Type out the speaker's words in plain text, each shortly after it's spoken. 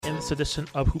In this edition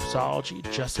of Hoopsology,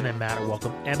 Justin and Matt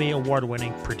welcome Emmy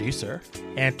Award-winning producer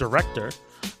and director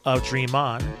of Dream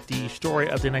On, the story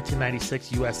of the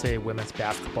 1996 USA Women's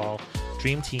Basketball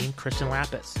Dream Team, Kristen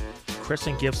Lappas.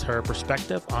 Kristen gives her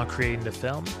perspective on creating the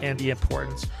film and the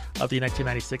importance of the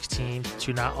 1996 team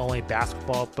to not only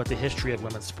basketball, but the history of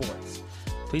women's sports.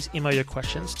 Please email your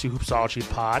questions to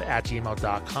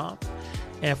hoopsologypod@gmail.com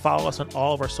and follow us on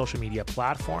all of our social media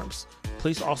platforms.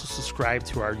 Please also subscribe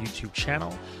to our YouTube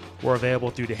channel. We're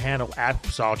available through the handle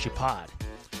 @HoopsologyPod.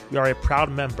 We are a proud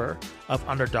member of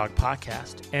Underdog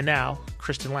Podcast. And now,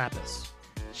 Kristen Lappas.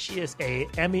 She is a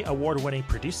Emmy Award-winning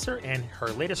producer, and her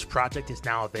latest project is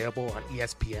now available on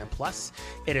ESPN+.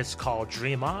 It is called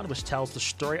Dream On, which tells the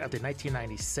story of the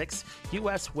 1996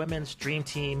 U.S. Women's Dream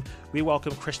Team. We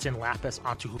welcome Kristen Lappas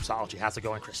onto Hoopsology. How's it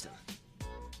going, Kristen?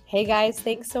 Hey, guys.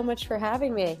 Thanks so much for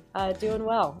having me. Doing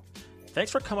well. Thanks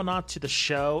for coming on to the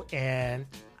show. And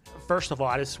first of all,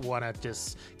 I just want to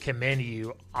commend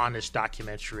you on this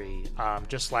documentary.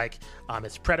 Just like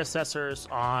its predecessors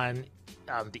on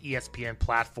the ESPN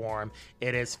platform,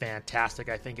 it is fantastic.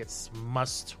 I think it's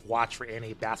must watch for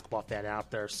any basketball fan out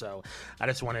there. So I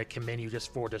just want to commend you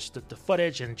just for just the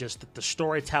footage and just the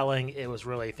storytelling. It was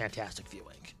really fantastic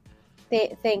viewing.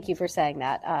 Thank you for saying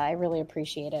that. I really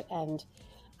appreciate it. And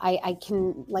I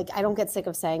don't get sick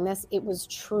of saying this. It was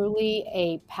truly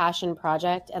a passion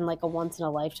project and like a once in a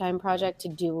lifetime project to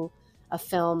do a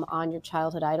film on your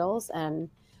childhood idols, and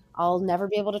I'll never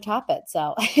be able to top it.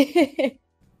 So,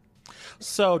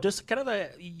 so just kind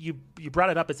of you brought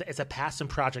it up. It's a passion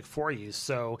project for you.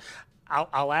 So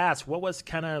I'll ask, what was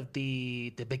kind of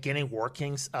the beginning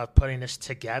workings of putting this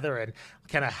together, and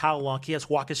kind of how long? Can you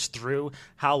just walk us through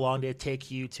how long did it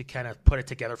take you to kind of put it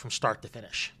together from start to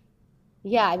finish?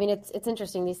 Yeah, I mean, it's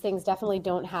interesting. These things definitely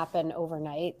don't happen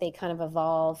overnight. They kind of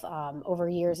evolve over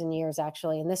years and years,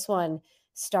 actually. And this one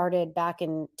started back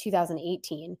in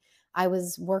 2018. I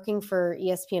was working for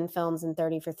ESPN Films and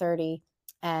 30 for 30,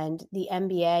 and the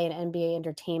NBA and NBA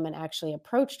Entertainment actually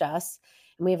approached us,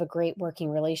 and we have a great working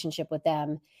relationship with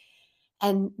them.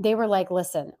 And they were like,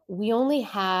 listen, we only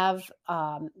have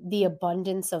the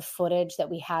abundance of footage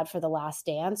that we had for The Last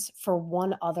Dance for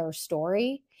one other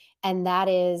story. And that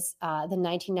is the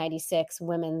 1996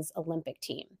 women's Olympic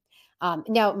team.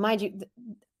 Now, mind you,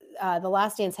 The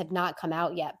Last Dance had not come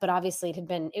out yet, but obviously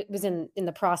it was in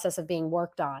the process of being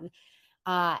worked on.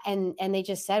 And they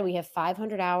just said, we have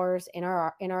 500 hours in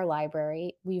our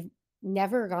library. We've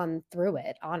never gone through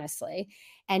it, honestly,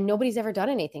 and nobody's ever done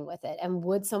anything with it. And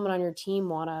would someone on your team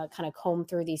want to kind of comb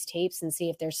through these tapes and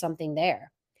see if there's something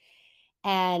there?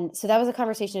 And so that was a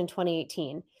conversation in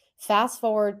 2018. Fast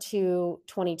forward to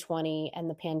 2020 and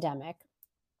the pandemic,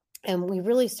 and we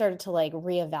really started to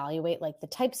reevaluate the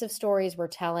types of stories we're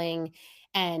telling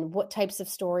and what types of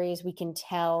stories we can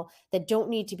tell that don't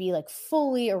need to be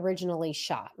fully originally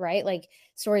shot, right? Like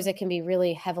stories that can be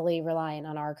really heavily reliant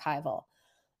on archival.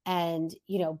 And,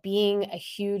 being a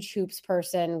huge hoops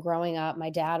person growing up,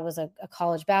 my dad was a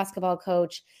college basketball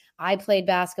coach. I played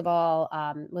basketball,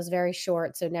 was very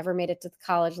short, so never made it to the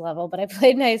college level, but I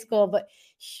played in high school. But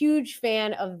huge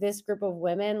fan of this group of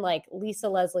women, like Lisa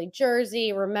Leslie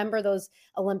Jersey, remember those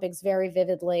Olympics very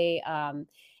vividly. And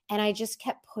I just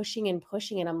kept pushing and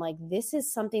pushing. And I'm like, this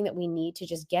is something that we need to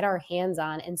just get our hands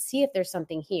on and see if there's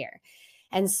something here.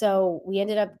 And so we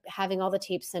ended up having all the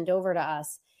tapes sent over to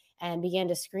us and began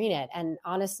to screen it. And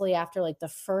honestly, after the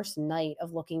first night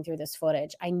of looking through this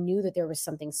footage, I knew that there was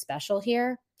something special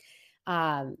here.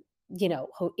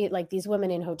 These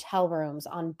women in hotel rooms,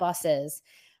 on buses,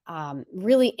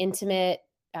 really intimate,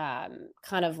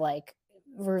 kind of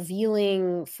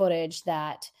revealing footage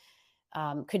that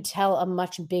could tell a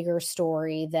much bigger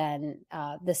story than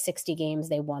the 60 games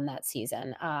they won that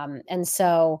season. And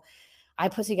so I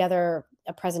put together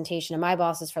a presentation of my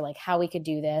bosses for how we could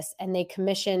do this. And they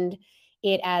commissioned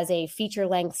it as a feature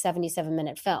length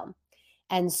 77-minute film.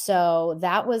 And so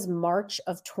that was March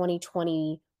of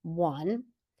 2021.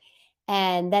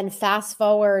 And then fast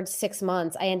forward 6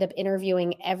 months, I end up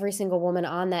interviewing every single woman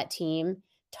on that team,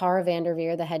 Tara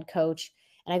Vanderveer, the head coach.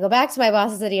 And I go back to my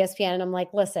bosses at ESPN and I'm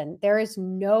like, listen, there is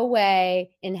no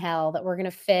way in hell that we're going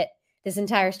to fit this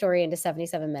entire story into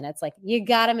 77 minutes. You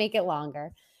got to make it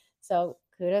longer. So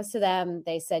kudos to them.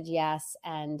 They said yes.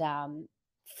 And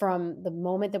from the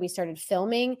moment that we started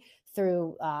filming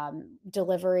through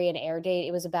delivery and air date,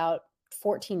 it was about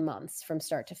 14 months from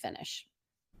start to finish.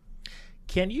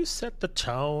 Can you set the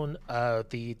tone of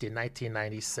the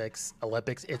 1996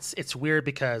 Olympics? It's weird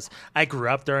because I grew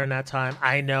up during that time.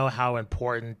 I know how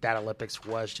important that Olympics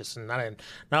was, just not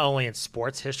only in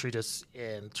sports history, just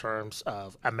in terms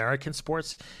of American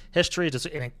sports history, just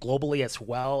in globally as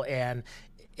well. And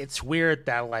it's weird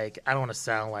that, like, I don't want to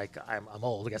sound like I'm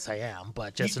old. I guess I am,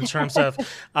 but just in terms of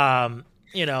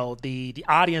the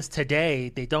audience today,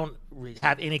 they don't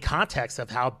have any context of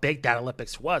how big that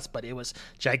Olympics was, but it was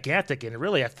gigantic and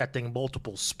really affecting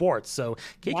multiple sports. So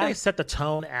can you Yeah. guys set the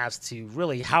tone as to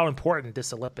really how important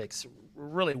this Olympics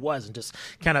really was and just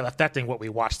kind of affecting what we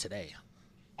watch today?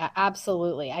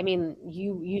 Absolutely. I mean,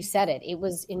 you said it. It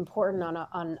was important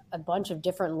on a bunch of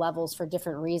different levels for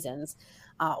different reasons.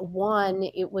 One,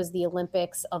 it was the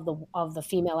Olympics of the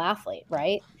female athlete,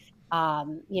 right?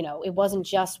 It wasn't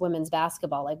just women's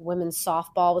basketball. Like women's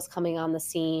softball was coming on the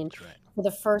scene. That's right. For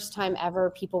the first time ever,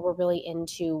 people were really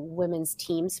into women's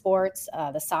team sports,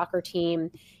 the soccer team.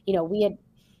 We had,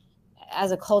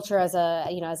 as a culture, as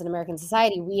an American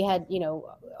society, we had,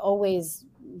 always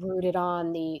rooted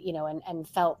on and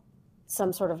felt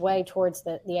some sort of way towards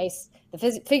the ice, the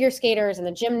figure skaters and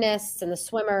the gymnasts and the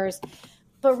swimmers.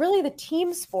 But really, the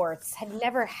team sports had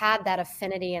never had that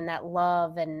affinity and that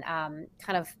love and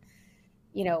kind of,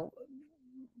 you know,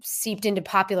 seeped into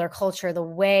popular culture the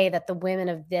way that the women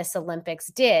of this Olympics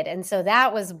did. And so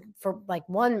that was for like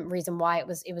one reason why it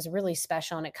was really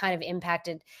special, and it kind of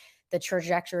impacted the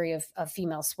trajectory of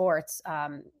female sports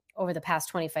over the past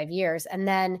 25 years. And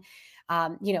then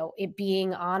it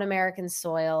being on American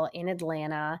soil in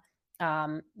Atlanta,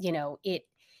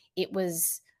 it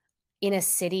was in a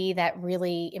city that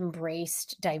really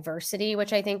embraced diversity,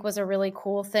 which I think was a really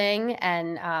cool thing,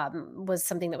 and was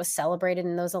something that was celebrated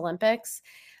in those Olympics.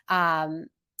 Um,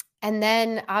 and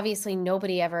then obviously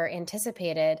nobody ever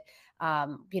anticipated,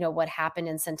 what happened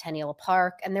in Centennial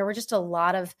Park. And there were just a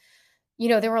lot of,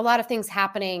 there were a lot of things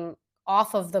happening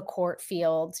off of the court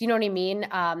fields, you know what I mean?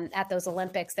 At those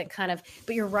Olympics that kind of,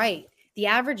 but you're right. The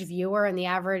average viewer and the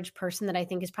average person that I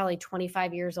think is probably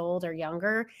 25 years old or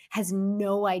younger has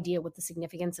no idea what the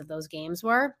significance of those games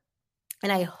were.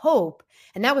 And I hope,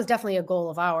 and that was definitely a goal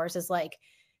of ours, is like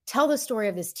tell the story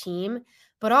of this team,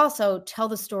 but also tell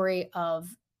the story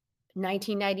of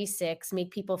 1996,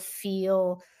 make people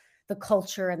feel the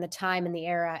culture and the time and the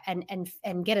era,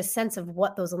 and get a sense of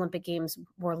what those Olympic Games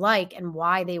were like and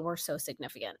why they were so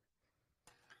significant.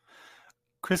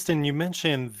 Kristen, you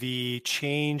mentioned the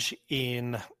change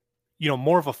in,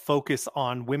 more of a focus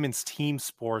on women's team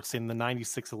sports in the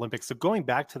 96 Olympics. So going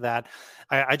back to that,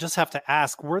 I just have to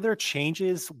ask, were there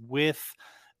changes with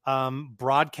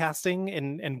broadcasting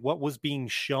and what was being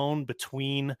shown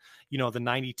between, the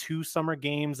 92 Summer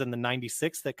Games and the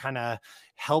 96 that kind of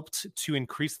helped to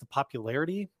increase the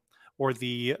popularity or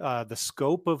the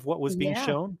scope of what was being Yeah.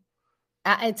 shown?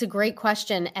 It's a great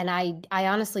question, and I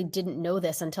honestly didn't know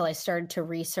this until I started to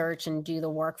research and do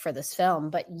the work for this film.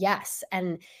 But yes,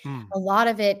 and Hmm. a lot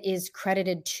of it is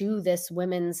credited to this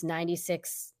women's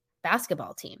 96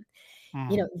 basketball team.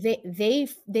 Hmm.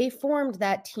 They formed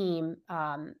that team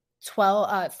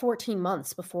 14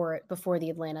 months before the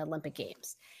Atlanta Olympic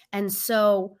Games. And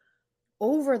so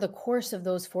over the course of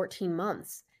those 14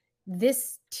 months,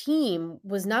 this team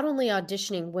was not only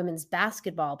auditioning women's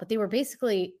basketball, but they were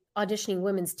basically auditioning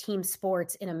women's team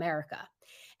sports in America.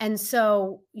 And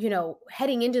so,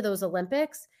 heading into those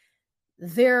Olympics,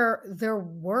 there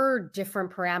were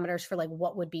different parameters for like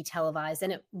what would be televised,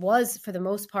 and it was for the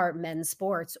most part men's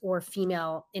sports or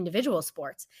female individual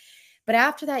sports. But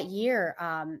after that year,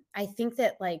 I think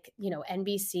that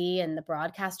NBC and the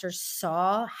broadcasters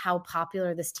saw how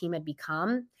popular this team had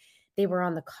become. They were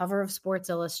on the cover of Sports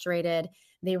Illustrated.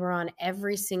 They were on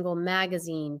every single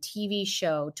magazine, TV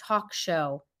show, talk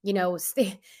show.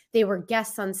 They were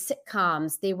guests on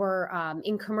sitcoms. They were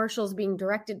in commercials being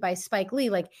directed by Spike Lee.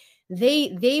 Like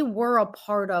they were a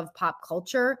part of pop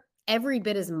culture every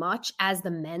bit as much as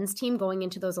the men's team going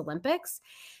into those Olympics.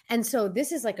 And so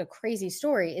this is like a crazy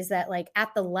story, is that like at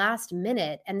the last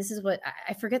minute, and this is what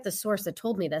I forget the source that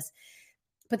told me this,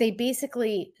 but they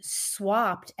basically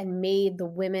swapped and made the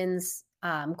women's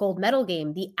gold medal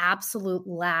game the absolute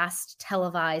last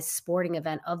televised sporting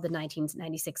event of the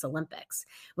 1996 Olympics,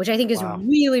 which I think is Wow.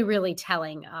 really, really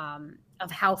telling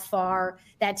of how far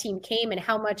that team came and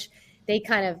how much they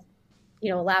kind of,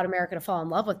 allowed America to fall in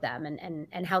love with them,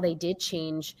 and how they did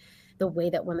change the way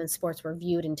that women's sports were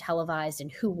viewed and televised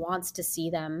and who wants to see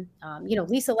them.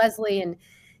 Lisa Leslie and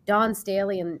Dawn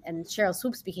Staley and Cheryl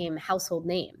Swoops became household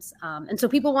names. And so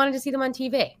people wanted to see them on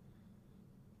TV.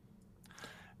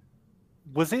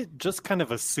 Was it just kind of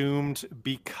assumed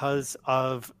because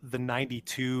of the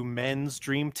 92 men's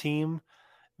dream team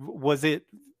Was it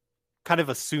kind of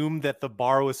assumed that the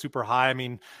bar was super high? I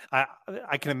mean,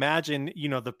 I can imagine,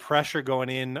 the pressure going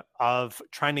in of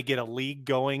trying to get a league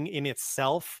going in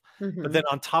itself. But then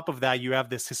on top of that, you have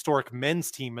this historic men's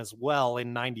team as well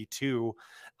in 92.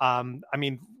 I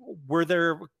mean, were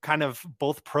there kind of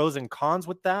both pros and cons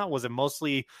with that? Was it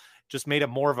mostly just made it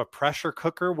more of a pressure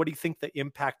cooker? What do you think the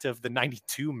impact of the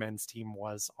 92 men's team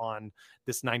was on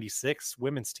this 96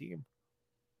 women's team?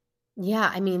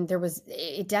 Yeah, I mean,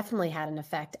 it definitely had an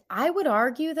effect. I would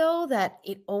argue though that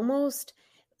it almost,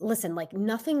 listen, like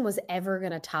nothing was ever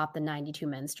going to top the 92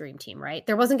 men's dream team, right?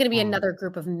 There wasn't going to be Mm, another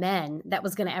group of men that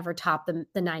was going to ever top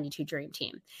the 92 dream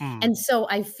team. mm, And so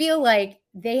I feel like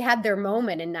they had their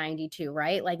moment in 92,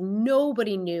 right? Like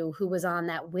nobody knew who was on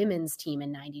that women's team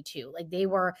in 92. Like they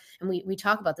were, and we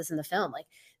talk about this in the film, like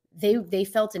they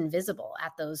felt invisible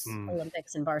at those mm.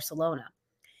 Olympics in Barcelona.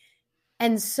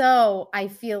 And so I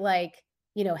feel like,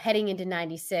 heading into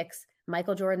 96,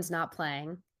 Michael Jordan's not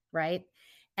playing, right?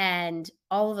 And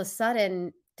all of a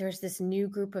sudden there's this new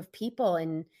group of people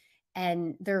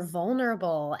and they're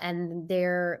vulnerable and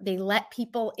they let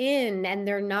people in and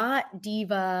they're not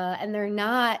diva and they're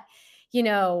not,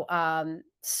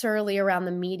 surly around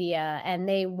the media and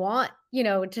they want,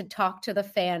 to talk to the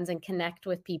fans and connect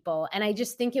with people. And I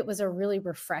just think it was a really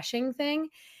refreshing thing.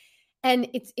 And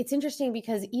it's interesting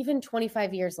because even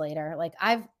 25 years later, like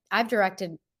I've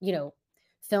directed,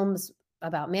 films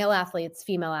about male athletes,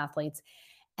 female athletes,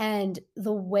 and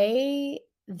the way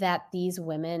that these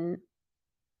women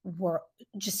were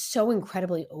just so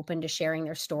incredibly open to sharing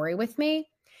their story with me,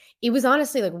 it was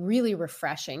honestly like really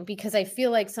refreshing because I feel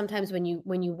like sometimes when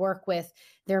you work with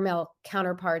their male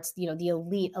counterparts, the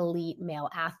elite male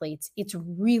athletes, it's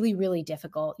really, really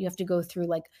difficult. You have to go through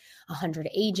like 100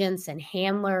 agents and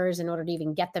handlers in order to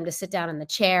even get them to sit down in the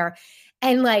chair.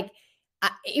 And like,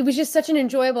 it was just such an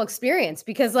enjoyable experience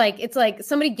because like, it's like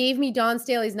somebody gave me Dawn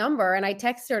Staley's number and I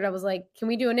texted her and I was like, can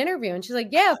we do an interview? And she's like,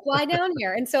 yeah, fly down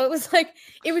here. And so it was like,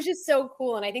 it was just so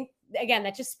cool. And I think, again,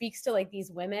 that just speaks to like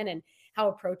these women and how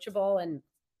approachable and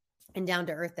down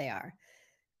to earth they are.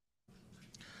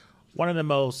 One of the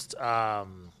most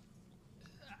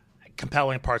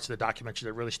compelling parts of the documentary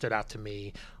that really stood out to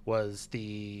me was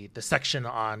the section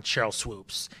on Cheryl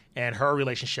Swoops and her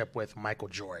relationship with Michael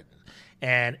Jordan.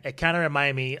 And it kind of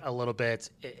reminded me a little bit,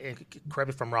 correct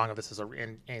me if I'm wrong if this is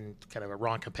in kind of a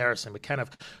wrong comparison, but kind of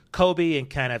Kobe and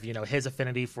kind of, his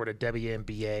affinity for the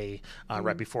WNBA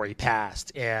right before he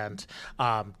passed. And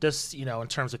this, in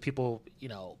terms of people,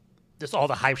 just all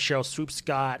the hype Cheryl Swoops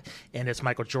got, and it's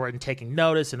Michael Jordan taking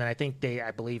notice. And then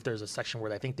I believe there's a section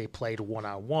where I think they played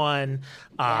one-on-one,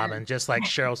 and just like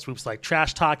Cheryl Swoops like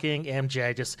trash talking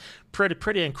MJ, just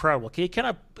pretty incredible. Can you kind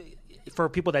of, for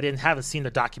people that haven't seen the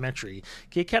documentary,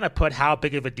 can you kind of put how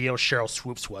big of a deal Cheryl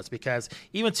Swoops was? Because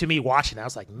even to me watching it, I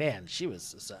was like, man, she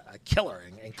was a killer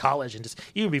in college, and just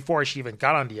even before she even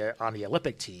got on the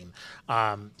Olympic team,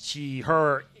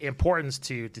 her importance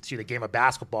to the game of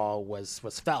basketball was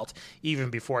felt even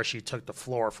before she took the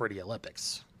floor for the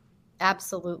Olympics.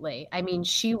 Absolutely. I mean,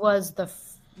 she was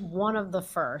one of the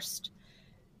first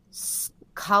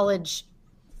college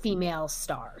female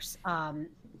stars.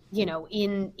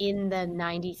 In the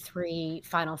 93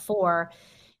 Final Four,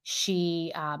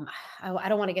 she, I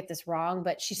don't want to get this wrong,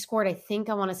 but she scored, I think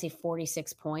I want to say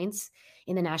 46 points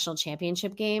in the national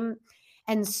championship game.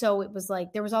 And so it was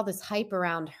like, there was all this hype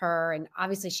around her. And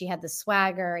obviously she had the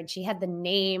swagger and she had the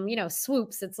name,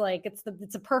 Swoops. It's like,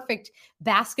 it's a perfect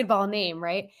basketball name,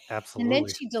 right? And then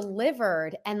Absolutely. she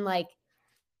delivered. And like,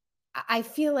 I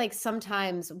feel like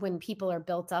sometimes when people are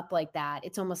built up like that,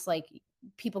 it's almost like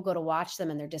people go to watch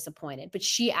them and they're disappointed. But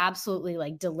she absolutely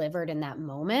like delivered in that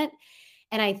moment.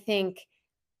 And I think,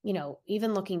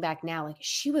 even looking back now, like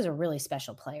she was a really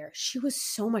special player. She was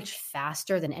so much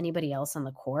faster than anybody else on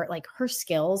the court. Like her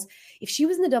skills, if she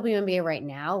was in the WNBA right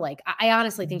now, like I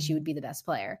honestly think she would be the best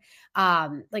player.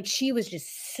 Like she was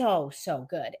just so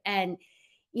good. And,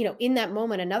 in that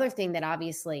moment, another thing that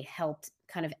obviously helped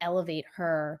kind of elevate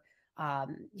her,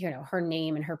 her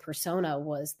name and her persona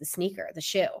was the sneaker, the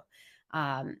shoe.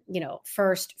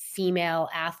 First female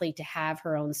athlete to have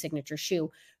her own signature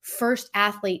shoe, first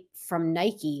athlete from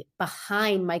Nike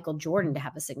behind Michael Jordan to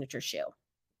have a signature shoe.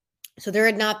 So there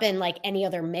had not been like any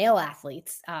other male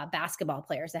athletes, basketball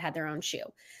players that had their own shoe.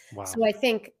 Wow. So I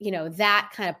think,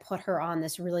 that kind of put her on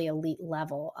this really elite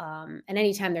level. And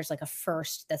anytime there's like a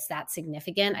first that's that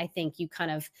significant, I think you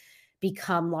kind of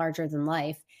become larger than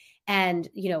life. And,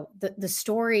 the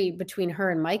story between her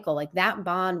and Michael, like that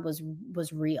bond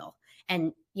was real.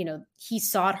 And he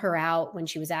sought her out when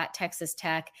she was at Texas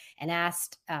Tech and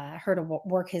asked her to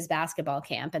work his basketball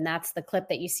camp. And that's the clip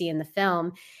that you see in the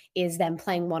film, is them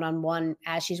playing one-on-one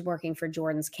as she's working for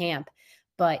Jordan's camp.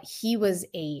 But he was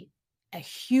a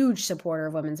huge supporter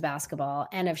of women's basketball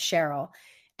and of Cheryl.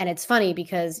 And it's funny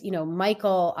because,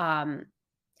 Michael,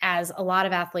 as a lot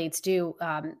of athletes do,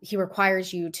 he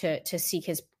requires you to seek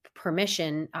his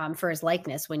permission for his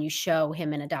likeness when you show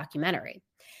him in a documentary.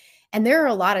 And there are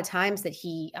a lot of times that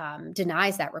he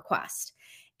denies that request.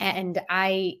 And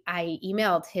I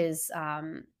emailed his,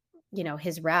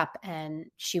 his rep, and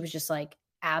she was just like,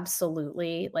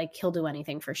 absolutely, like, he'll do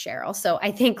anything for Cheryl. So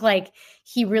I think like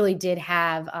he really did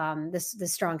have this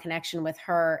strong connection with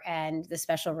her and the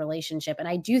special relationship. And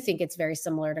I do think it's very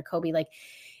similar to Kobe. Like,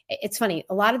 it's funny.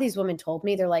 A lot of these women told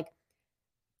me, they're like,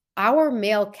 our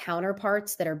male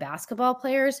counterparts that are basketball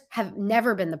players have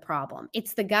never been the problem.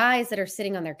 It's the guys that are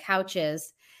sitting on their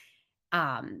couches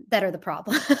that are the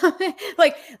problem.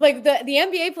 like the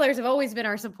NBA players have always been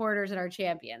our supporters and our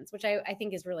champions, which I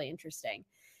think is really interesting.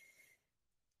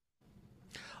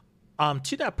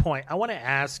 To that point, I want to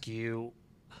ask you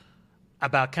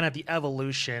about kind of the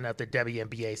evolution of the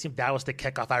WNBA. It seemed that was the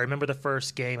kickoff. I remember the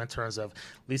first game in terms of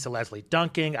Lisa Leslie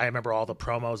dunking. I remember all the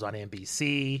promos on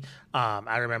NBC.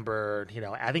 I remember,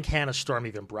 I think Hannah Storm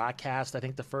even broadcast, I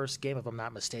think, the first game, if I'm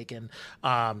not mistaken.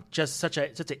 Just such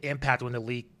an impact when the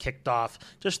league kicked off,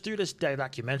 just through this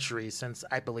documentary, since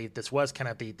I believe this was kind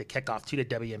of the kickoff to the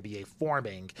WNBA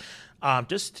forming.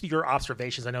 Just to your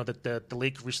observations, I know that the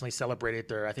league recently celebrated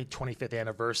their, I think, 25th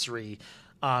anniversary.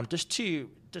 Just to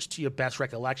your best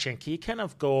recollection, can you kind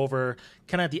of go over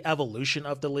kind of the evolution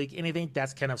of the league? Anything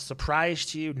that's kind of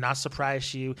surprised you, not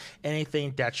surprised you,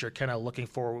 anything that you're kind of looking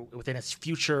for within its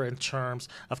future in terms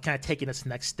of kind of taking its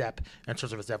next step in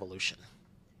terms of its evolution?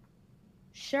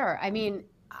 Sure. I mean,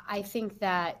 I think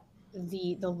that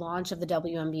the launch of the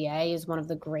WNBA is one of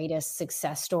the greatest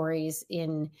success stories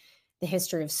in the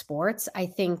history of sports. I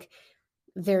think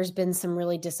there's been some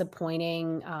really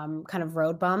disappointing kind of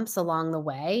road bumps along the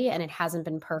way, and it hasn't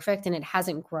been perfect, and it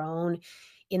hasn't grown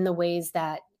in the ways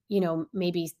that,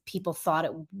 maybe people thought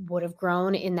it would have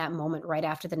grown in that moment right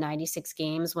after the 96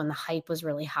 games when the hype was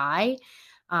really high.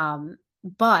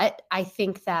 But I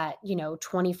think that,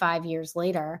 25 years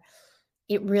later,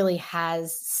 it really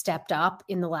has stepped up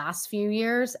in the last few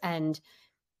years. And,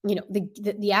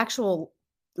 the actual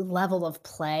level of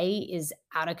play is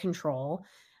out of control.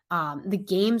 The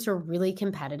games are really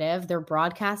competitive. They're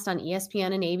broadcast on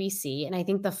ESPN and ABC. And I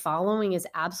think the following is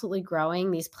absolutely growing.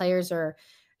 These players are,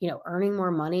 earning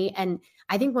more money. And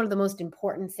I think one of the most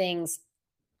important things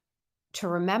to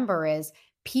remember is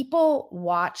people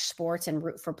watch sports and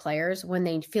root for players when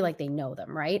they feel like they know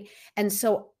them, right? And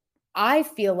so I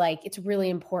feel like it's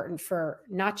really important for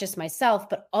not just myself,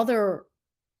 but other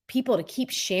people to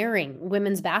keep sharing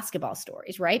women's basketball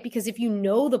stories, right? Because if you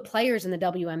know the players in the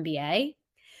WNBA,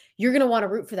 you're going to want to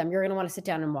root for them. You're going to want to sit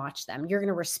down and watch them. You're going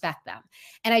to respect them.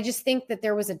 And I just think that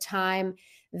there was a time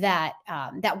that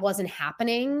that wasn't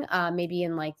happening, maybe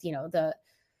in like, the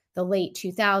late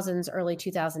 2000s, early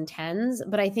 2010s.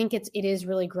 But I think it is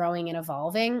really growing and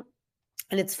evolving.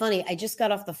 And it's funny, I just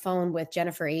got off the phone with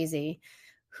Jennifer Azzi,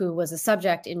 who was a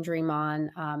subject in Dream On,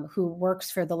 who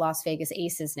works for the Las Vegas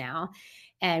Aces now.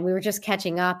 And we were just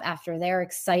catching up after their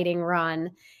exciting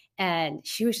run. And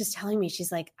she was just telling me,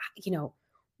 she's like,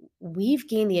 we've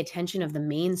gained the attention of the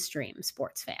mainstream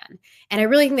sports fan. And I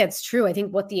really think that's true. I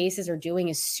think what the Aces are doing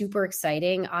is super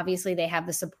exciting. Obviously, they have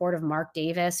the support of Mark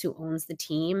Davis, who owns the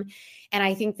team. And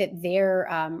I think that they're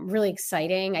really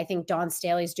exciting. I think Dawn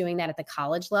Staley's doing that at the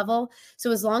college level.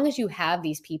 So as long as you have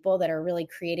these people that are really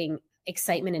creating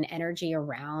excitement and energy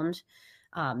around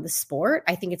the sport,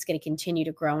 I think it's going to continue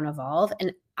to grow and evolve.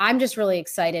 And I'm just really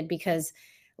excited because,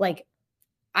 like,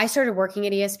 I started working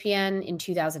at ESPN in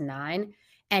 2009.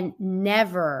 And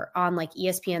never on like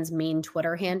ESPN's main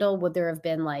Twitter handle would there have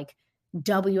been like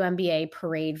WNBA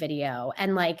parade video.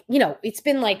 And like, it's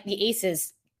been like the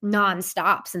Aces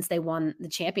nonstop since they won the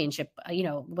championship,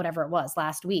 whatever it was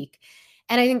last week.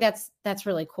 And I think that's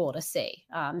really cool to see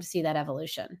that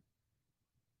evolution.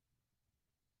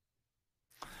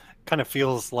 Kind of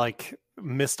feels like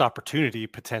missed opportunity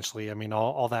potentially. I mean,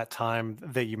 all that time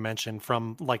that you mentioned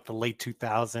from like the late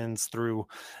 2000s through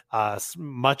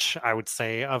much, I would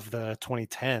say, of the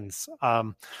 2010s.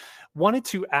 Wanted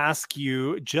to ask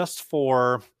you, just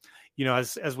for,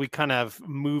 as we kind of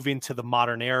move into the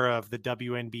modern era of the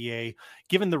WNBA,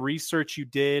 given the research you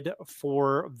did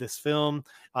for this film,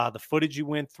 the footage you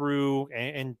went through,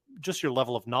 and just your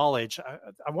level of knowledge,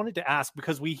 I wanted to ask,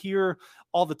 because we hear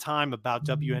all the time about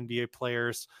WNBA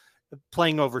players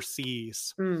playing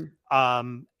overseas, Mm.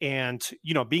 and,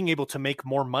 being able to make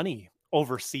more money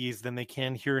overseas than they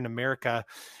can here in America.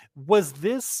 Was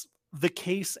this the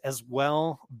case as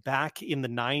well back in the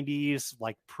 90s,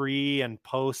 like pre and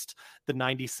post the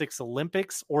 96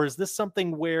 Olympics? Or is this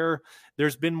something where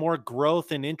there's been more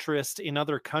growth and interest in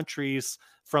other countries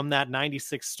from that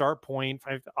 96 start point?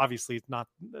 Obviously, it's not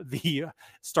the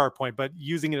start point, but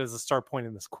using it as a start point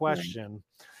in this Right. question,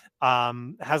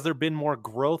 has there been more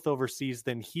growth overseas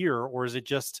than here, or is it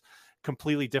just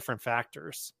completely different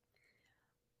factors?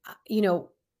 You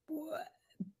know, w-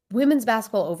 women's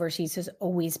basketball overseas has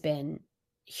always been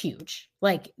huge.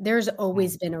 Like, there's Mm.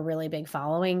 always been a really big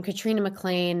following. Katrina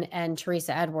McLean and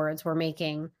Teresa Edwards were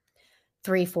making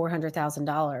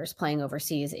 $400,000 playing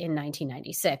overseas in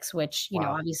 1996, which,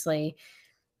 Wow. obviously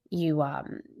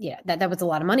yeah, that was a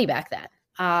lot of money back then.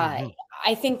 Uh, Hmm.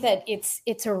 I think that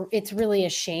it's really a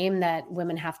shame that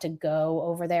women have to go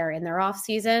over there in their off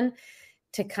season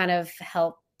to kind of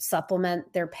help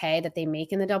supplement their pay that they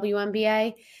make in the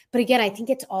WNBA. But again, I think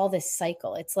it's all this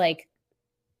cycle. It's like,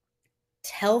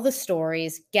 tell the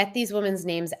stories, get these women's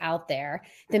names out there,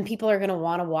 then people are going to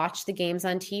want to watch the games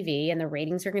on TV and the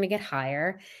ratings are going to get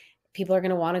higher. People are going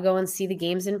to want to go and see the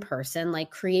games in person,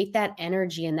 like create that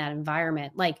energy in that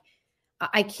environment. Like,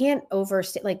 I can't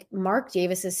overstate, like, Mark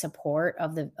Davis's support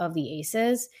of the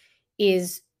Aces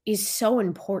is so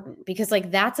important, because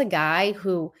like that's a guy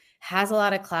who has a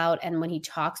lot of clout, and when he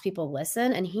talks, people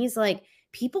listen, and he's like,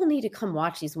 people need to come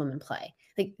watch these women play.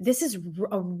 Like, this is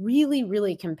a really,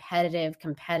 really competitive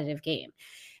game.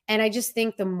 And I just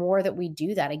think the more that we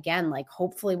do that, again, like,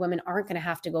 hopefully women aren't going to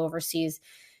have to go overseas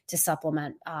to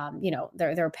supplement,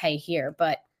 their pay here.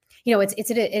 But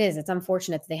it's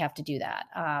unfortunate that they have to do that.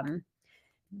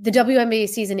 The WNBA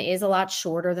season is a lot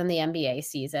shorter than the NBA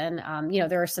season.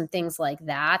 There are some things like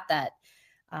that,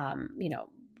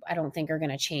 I don't think are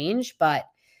going to change. But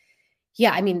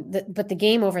yeah, I mean, but the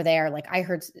game over there, like, I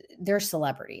heard, they're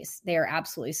celebrities. They are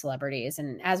absolutely celebrities.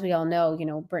 And as we all know,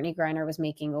 Brittany Griner was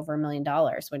making over $1 million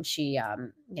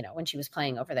when she was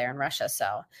playing over there in Russia.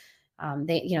 So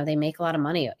they make a lot of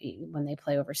money when they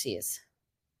play overseas.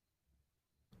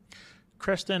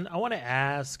 Kristen, I want to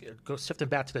ask, go shifting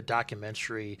back to the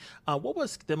documentary, what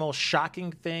was the most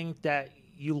shocking thing that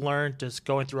you learned just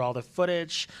going through all the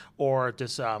footage, or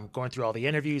just going through all the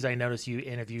interviews? I noticed you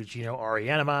interviewed Gino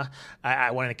Arianima.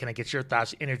 I wanted to kind of get your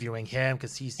thoughts interviewing him,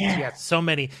 because he had so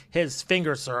many, his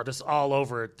fingers are just all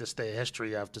over just the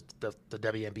history of the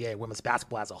WNBA, women's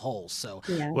basketball as a whole. So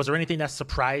Yeah. was there anything that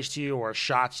surprised you or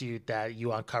shocked you that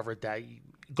you uncovered that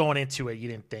going into it, you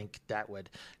didn't think that would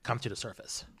come to the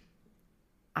surface?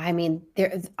 I mean,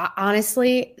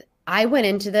 honestly, I went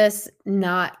into this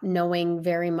not knowing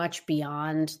very much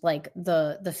beyond like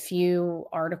the few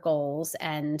articles,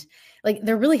 and like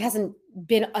there really hasn't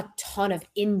been a ton of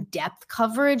in-depth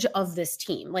coverage of this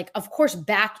team. Like, of course,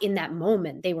 back in that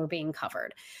moment they were being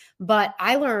covered, but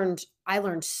I learned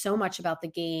so much about the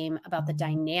game, about the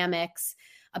dynamics,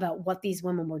 about what these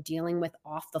women were dealing with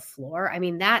off the floor. I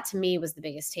mean, that to me was the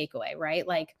biggest takeaway, right?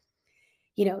 Like,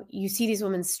 you see these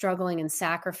women struggling and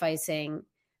sacrificing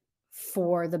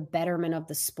for the betterment of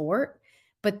the sport,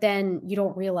 but then you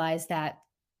don't realize that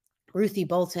Ruthie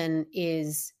Bolton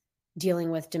is dealing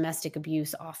with domestic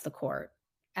abuse off the court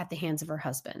at the hands of her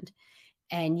husband.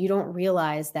 And you don't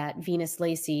realize that Venus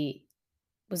Lacey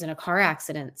was in a car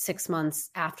accident 6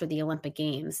 months after the Olympic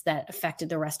Games that affected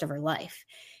the rest of her life.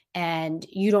 And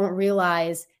you don't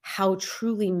realize how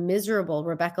truly miserable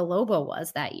Rebecca Lobo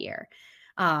was that year.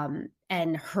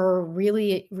 And her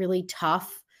really, really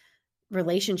tough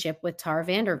relationship with Tara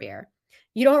Vanderveer.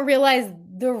 You don't realize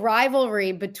the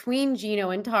rivalry between Gino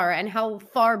and Tara and how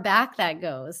far back that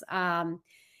goes. Carla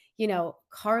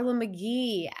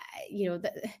McGee,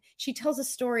 she tells a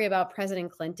story about President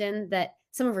Clinton that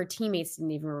some of her teammates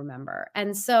didn't even remember.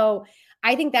 And so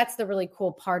I think that's the really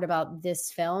cool part about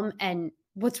this film. And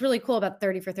what's really cool about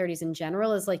 30 for 30s in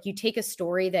general is, like, you take a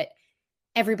story that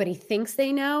everybody thinks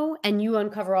they know and you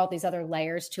uncover all these other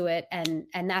layers to it, and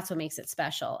that's what makes it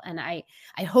special. And I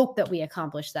hope that we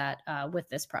accomplish that with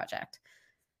this project.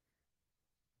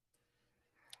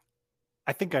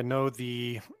 I think I know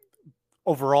the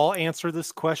overall answer to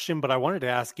this question, but I wanted to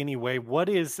ask anyway, what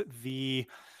is the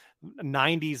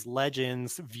 90s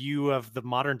legends view of the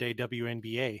modern day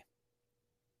WNBA?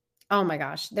 Oh my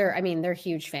gosh, they're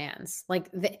huge fans.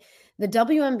 Like, the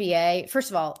WNBA, first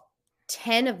of all,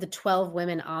 10 of the 12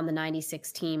 women on the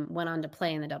 96 team went on to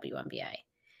play in the WNBA.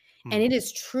 And Hmm. it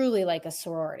is truly like a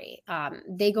sorority.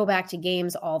 They go back to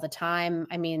games all the time.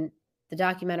 I mean, the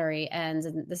documentary ends,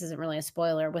 and this isn't really a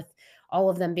spoiler, with all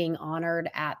of them being honored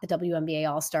at the WNBA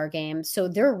All-Star Game. So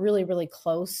they're really, really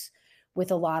close with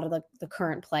a lot of the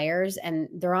current players, and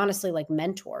they're honestly like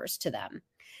mentors to them.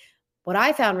 What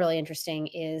I found really interesting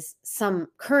is some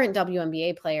current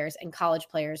WNBA players and college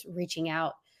players reaching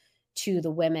out to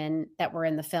the women that were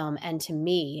in the film and to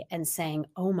me and saying,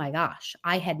 "Oh my gosh,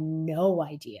 I had no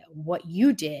idea what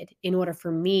you did in order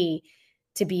for me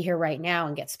to be here right now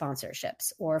and get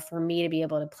sponsorships, or for me to be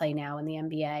able to play now in the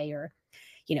NBA, or,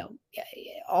 you know,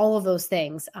 all of those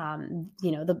things."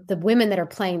 The women that are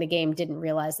playing the game didn't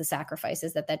realize the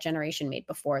sacrifices that generation made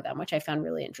before them, which I found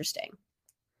really interesting.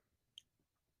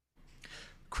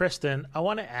 Kristen, I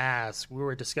want to ask, we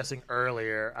were discussing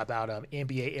earlier about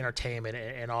NBA entertainment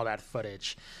and all that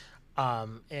footage.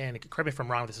 And correct me if I'm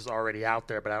wrong, this is already out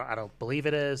there, but I don't believe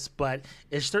it is. But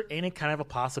is there any kind of a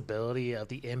possibility of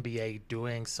the NBA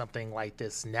doing something like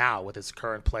this now with its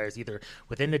current players, either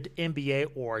within the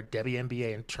NBA or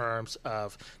WNBA, in terms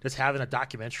of just having a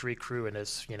documentary crew and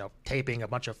this, taping a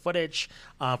bunch of footage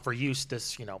for use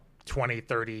this, 20,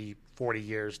 30, 40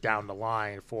 years down the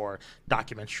line for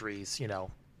documentaries,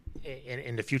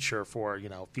 in the future for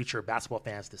future basketball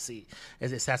fans to see?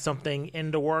 Is that something in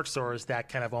the works, or is that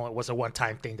kind of only was a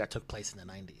one-time thing that took place in the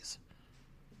 90s?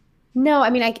 No, I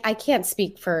mean, I can't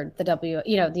speak for the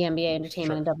the NBA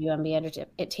entertainment and WNBA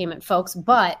entertainment folks,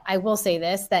 but I will say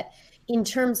this, that in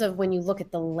terms of when you look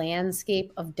at the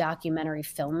landscape of documentary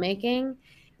filmmaking,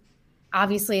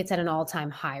 obviously it's at an all-time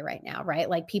high right now, right?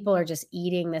 Like, people are just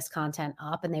eating this content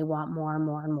up and they want more and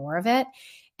more and more of it.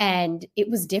 And it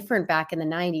was different back in the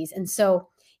 90s. And so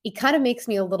it kind of makes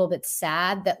me a little bit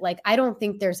sad that, like, I don't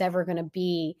think there's ever going to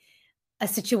be a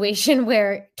situation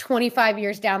where 25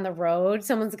 years down the road,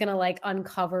 someone's going to like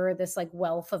uncover this like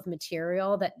wealth of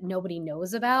material that nobody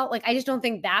knows about. Like, I just don't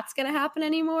think that's going to happen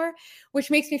anymore, which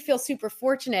makes me feel super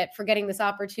fortunate for getting this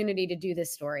opportunity to do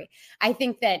this story. I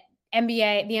think that the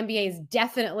NBA is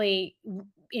definitely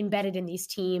embedded in these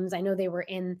teams. I know they were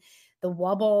in the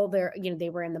wobble there,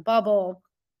 they were in the bubble.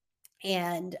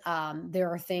 And there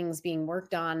are things being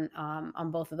worked on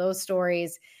both of those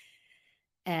stories.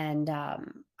 And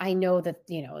I know that,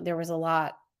 there was a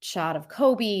lot shot of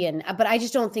Kobe, but I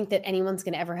just don't think that anyone's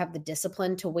going to ever have the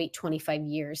discipline to wait 25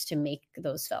 years to make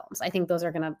those films. I think those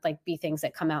are going to like be things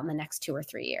that come out in the next 2 or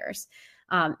 3 years.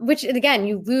 Which, again,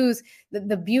 you lose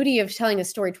the beauty of telling a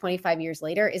story 25 years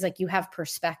later is like you have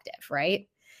perspective, right?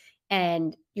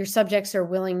 And your subjects are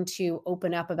willing to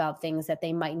open up about things that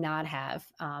they might not have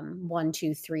 1,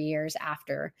 2, 3 years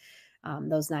after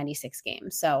those 96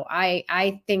 games. So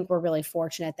I think we're really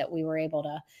fortunate that we were able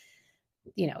to,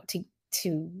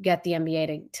 to get the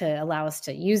NBA to allow us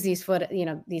to use these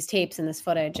these tapes and this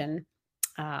footage. And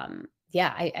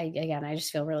I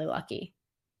just feel really lucky.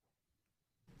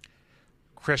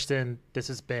 Kristen, this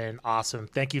has been awesome.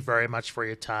 Thank you very much for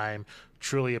your time.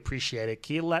 Truly appreciate it.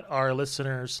 Can you let our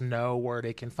listeners know where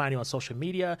they can find you on social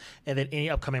media, and then any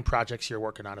upcoming projects you're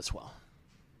working on as well?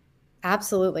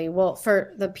 Absolutely. Well,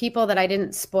 for the people that I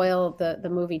didn't spoil the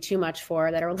movie too much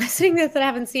for, that are listening to this that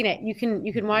haven't seen it, you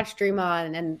can watch Dream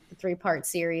On and the 3-part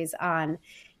series on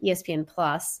ESPN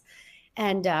Plus.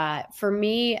 And for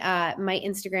me, my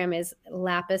Instagram is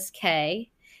Lappas K,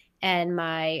 and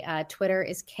my Twitter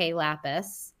is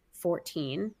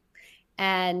KLappas14.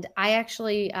 And I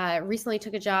actually recently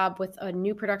took a job with a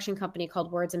new production company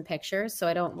called Words and Pictures. So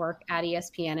I don't work at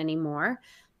ESPN anymore,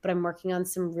 but I'm working on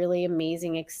some really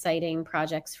amazing, exciting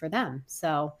projects for them.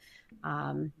 So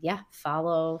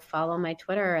follow my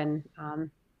Twitter, and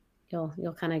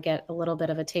you'll kind of get a little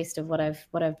bit of a taste of what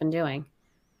I've been doing.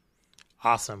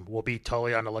 Awesome. We'll be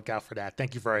totally on the lookout for that.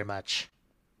 Thank you very much.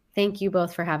 Thank you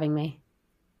both for having me.